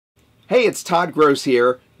Hey, it's Todd Gross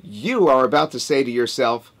here. You are about to say to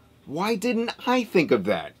yourself, why didn't I think of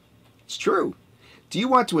that? It's true. Do you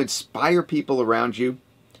want to inspire people around you?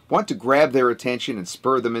 Want to grab their attention and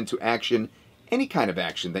spur them into action? Any kind of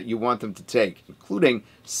action that you want them to take, including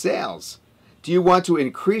sales. Do you want to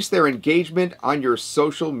increase their engagement on your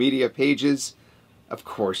social media pages? Of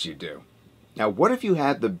course you do. Now, what if you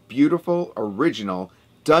had the beautiful, original,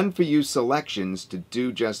 done-for-you selections to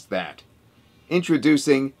do just that?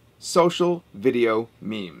 Introducing social video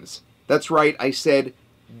memes. That's right, I said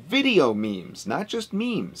video memes, not just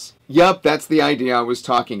memes. Yup, that's the idea I was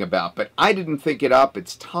talking about, but I didn't think it up.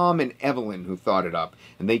 It's Tom and Evelyn who thought it up.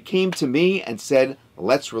 And they came to me and said,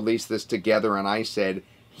 let's release this together. And I said,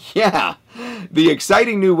 yeah, the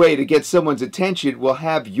exciting new way to get someone's attention will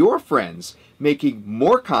have your friends making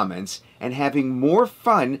more comments and having more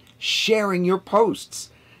fun sharing your posts.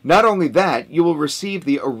 Not only that, you will receive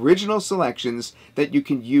the original selections that you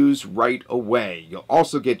can use right away. You'll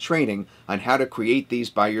also get training on how to create these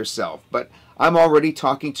by yourself. But I'm already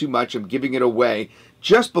talking too much. I'm giving it away.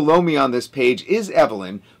 Just below me on this page is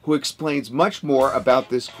Evelyn, who explains much more about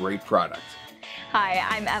this great product. Hi,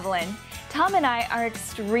 I'm Evelyn. Tom and I are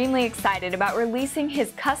extremely excited about releasing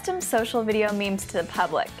his custom social video memes to the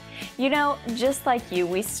public. You know, just like you,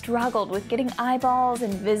 we struggled with getting eyeballs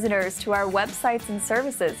and visitors to our websites and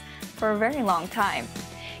services for a very long time.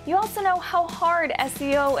 You also know how hard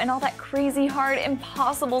SEO and all that crazy hard,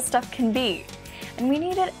 impossible stuff can be. And we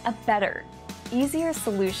needed a better, easier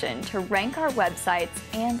solution to rank our websites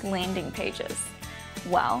and landing pages.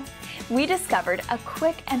 Well, we discovered a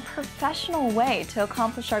quick and professional way to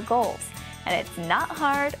accomplish our goals. And it's not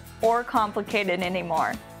hard or complicated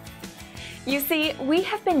anymore. You see, we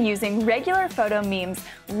have been using regular photo memes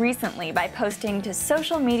recently by posting to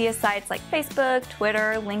social media sites like Facebook,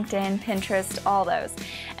 Twitter, LinkedIn, Pinterest, all those.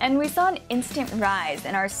 And we saw an instant rise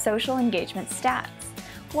in our social engagement stats.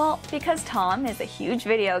 Well, because Tom is a huge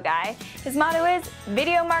video guy, his motto is,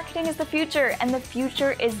 video marketing is the future and the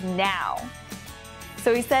future is now.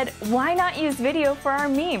 So he said, why not use video for our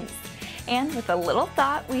memes? And with a little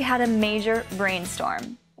thought, we had a major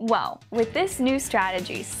brainstorm. Well, with this new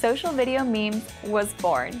strategy, social video memes was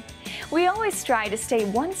born. We always strive to stay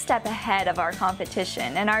one step ahead of our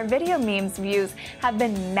competition, and our video memes views have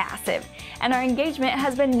been massive, and our engagement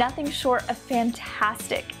has been nothing short of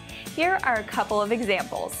fantastic. Here are a couple of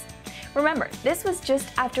examples. Remember, this was just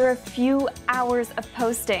after a few hours of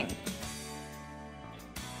posting.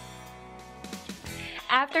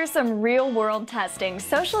 After some real-world testing,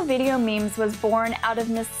 social video memes was born out of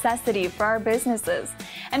necessity for our businesses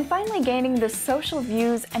and finally gaining the social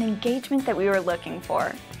views and engagement that we were looking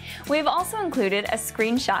for. We've also included a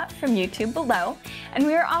screenshot from YouTube below, and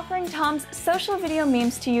we are offering Tom's social video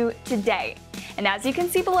memes to you today. And as you can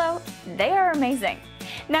see below, they are amazing.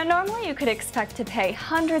 Now, normally you could expect to pay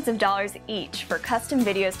hundreds of dollars each for custom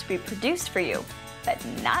videos to be produced for you, but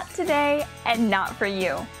not today and not for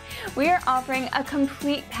you. We are offering a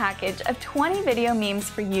complete package of 20 video memes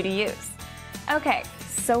for you to use. Okay,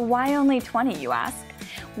 so why only 20, you ask?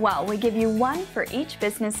 Well, we give you one for each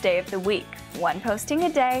business day of the week, one posting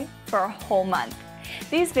a day for a whole month.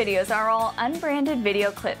 These videos are all unbranded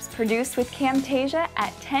video clips produced with Camtasia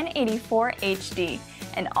at 1084 HD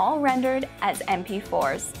and all rendered as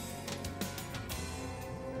MP4s.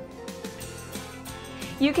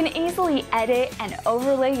 You can easily edit and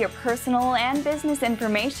overlay your personal and business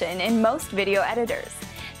information in most video editors.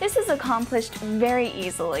 This is accomplished very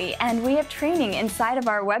easily, and we have training inside of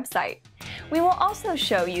our website. We will also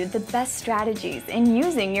show you the best strategies in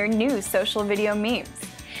using your new social video memes.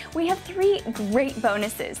 We have 3 great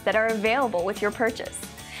bonuses that are available with your purchase.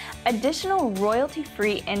 Additional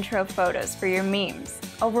royalty-free intro photos for your memes,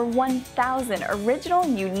 over 1,000 original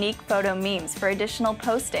unique photo memes for additional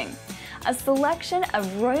posting, a selection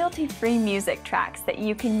of royalty-free music tracks that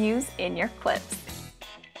you can use in your clips.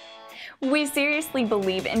 We seriously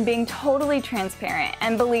believe in being totally transparent,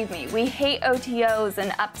 and believe me, we hate OTOs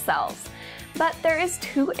and upsells. But there is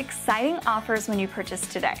 2 exciting offers when you purchase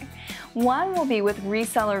today. One will be with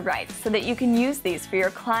reseller rights so that you can use these for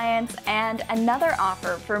your clients, and another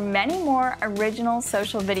offer for many more original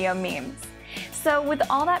social video memes. So with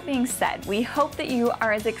all that being said, we hope that you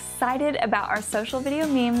are as excited about our social video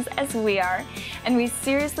memes as we are, and we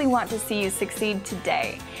seriously want to see you succeed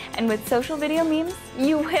today. And with social video memes,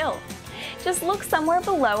 you will. Just look somewhere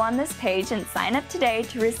below on this page and sign up today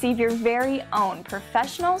to receive your very own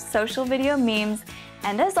professional social video memes.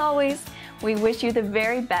 And as always, we wish you the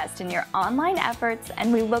very best in your online efforts,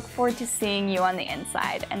 and we look forward to seeing you on the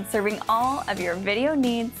inside and serving all of your video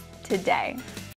needs today.